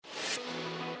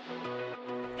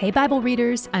Hey Bible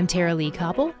readers, I'm Tara Lee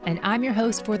Koppel, and I'm your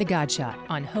host for The God Shot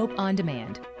on Hope on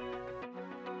Demand.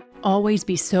 Always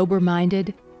be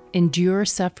sober-minded, endure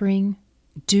suffering,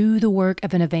 do the work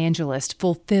of an evangelist,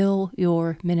 fulfill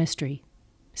your ministry.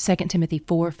 2 Timothy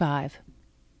 4:5.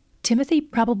 Timothy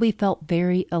probably felt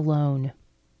very alone.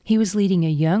 He was leading a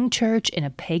young church in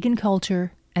a pagan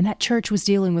culture, and that church was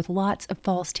dealing with lots of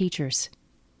false teachers.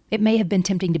 It may have been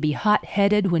tempting to be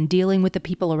hot-headed when dealing with the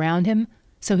people around him,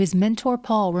 so his mentor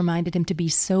Paul reminded him to be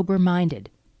sober-minded,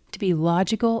 to be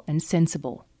logical and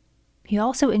sensible. He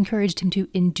also encouraged him to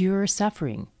endure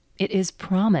suffering. It is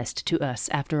promised to us,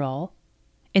 after all.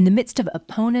 In the midst of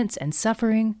opponents and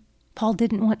suffering, Paul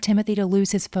didn't want Timothy to lose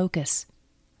his focus.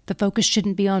 The focus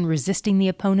shouldn't be on resisting the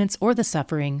opponents or the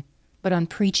suffering, but on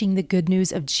preaching the good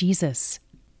news of Jesus.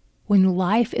 When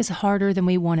life is harder than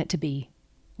we want it to be,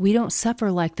 we don't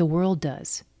suffer like the world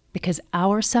does, because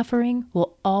our suffering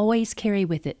will always carry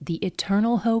with it the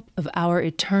eternal hope of our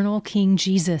eternal King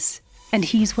Jesus, and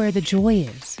He's where the joy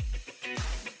is.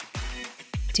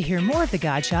 To hear more of The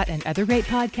God Shot and other great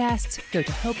podcasts, go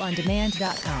to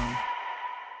hopeondemand.com.